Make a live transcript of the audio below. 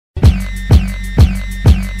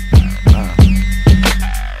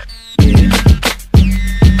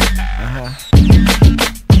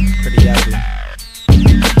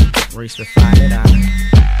Royce to find it out.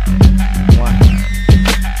 1,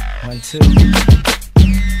 1, 2.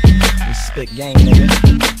 We spit game, nigga.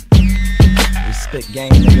 We spit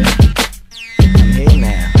game, nigga. I'm here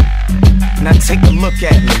now. Now take a look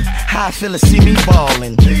at me, how I feel to see me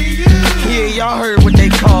ballin'. Yeah, y'all heard what they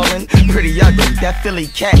callin'. Pretty ugly, that Philly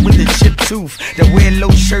cat with the chipped tooth, that wear low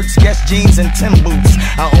shirts, Guess jeans, and Tim boots.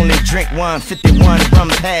 I only drink 151 rum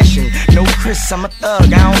passion. No Chris, I'm a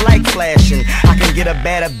thug, I don't like flashing. I can get a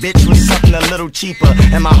badder bitch with something a little cheaper,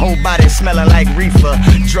 and my whole body smelling like reefer.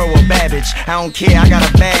 Dro or Babbage, I don't care, I got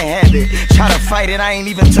a bad habit. Try to fight it, I ain't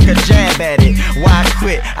even took a jab at it. Why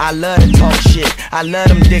quit? I love to talk shit. I love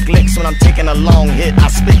them dick licks when I'm taking a long hit. I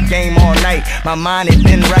spit game all night, my mind ain't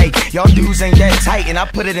been right. Y'all dudes ain't that tight, and I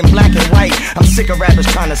put it in black and white. I'm sick of rappers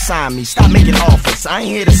trying to sign me. Stop making offers, I ain't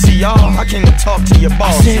here to see y'all, I came to talk to your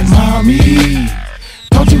boss. I said, mommy,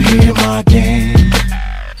 don't you hear my game?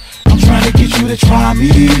 I'm trying to get you to try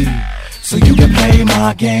me, so you can play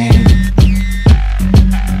my game.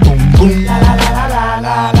 Boom, boom, la la la la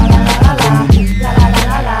la la la la la. Boom, la la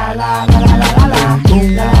la la la la la la la.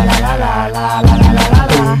 Boom, la la la la la la la la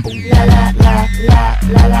la. Boom, la la la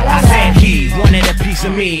la la la. I said he wanted a piece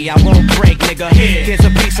of me, I won't break, nigga. Here's a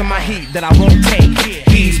piece of my heat that I won't take.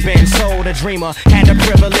 He's been sold a dreamer, had the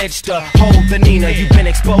privilege to hold the Nina. You've been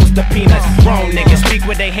exposed to peanuts. Grown niggas speak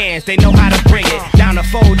with their hands, they know how to bring it. Down the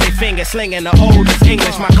fold, they fingers slinging the oldest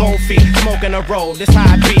English. My cold feet smoking a roll, this how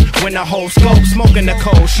I be. When the whole scope smoking the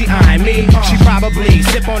cold, she eyeing me. She probably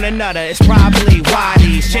sip on a nutter, it's probably why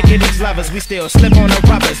these these lovers, we still slip on the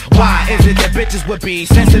rubbers. Why is it that bitches would be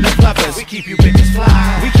sensitive lovers? We keep you bitches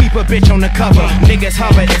fly, we keep a bitch on the cover. Niggas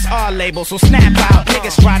hover, it's our label, so snap out.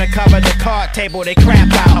 Niggas try to cover the card table, they crap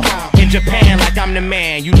out. In Japan, like I'm the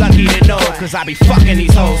man, you lucky to know, cause I be fucking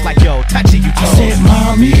these hoes like yo, touchy you toes. I said,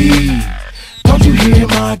 mommy, don't you hear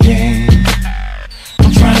my game?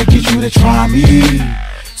 I'm trying to get you to try me,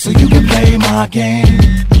 so you can play my game.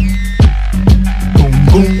 Boom,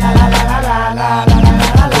 boom, la la la la la la la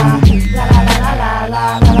la la. Boom, la la la la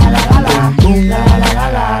la la la la la. Boom, la la la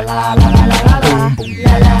la la la la la la. Boom,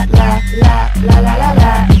 la la la la la la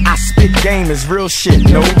la. I spit game is real shit,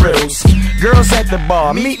 no riddles. Girls at the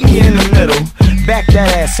bar, meet me in the middle. Back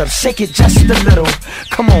that ass up, shake it just a little.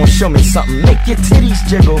 Come on, show me something, make your titties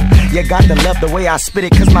jiggle. You got to love the way I spit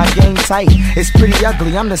it, cause my game tight. It's pretty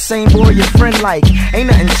ugly, I'm the same boy your friend like. Ain't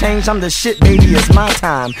nothing changed, I'm the shit, baby, it's my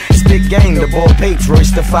time. Spit game, the boy Pates, Royce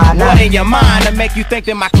to 5'9". What in your mind to make you think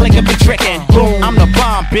that my click will be tricking? Boom, I'm the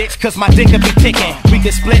bomb, bitch, cause my dick will be ticking. We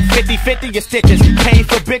can split 50-50 your stitches. Pay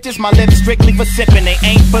for bitches, my lips strictly for sipping, they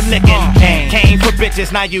ain't for licking. Came for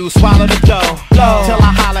bitches, now you swallow the dough. Till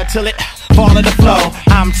I holler till it fall in the flow.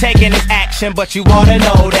 I'm taking this action, but you oughta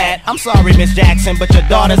know that. I'm sorry, Miss Jackson, but your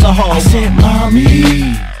daughter's a hoe. I said,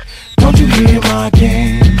 mommy, don't you hear my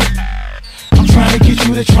game? I'm trying to get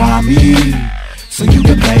you to try me, so you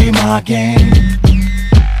can play my game.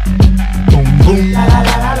 Boom, boom, la la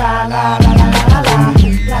la la la la la la.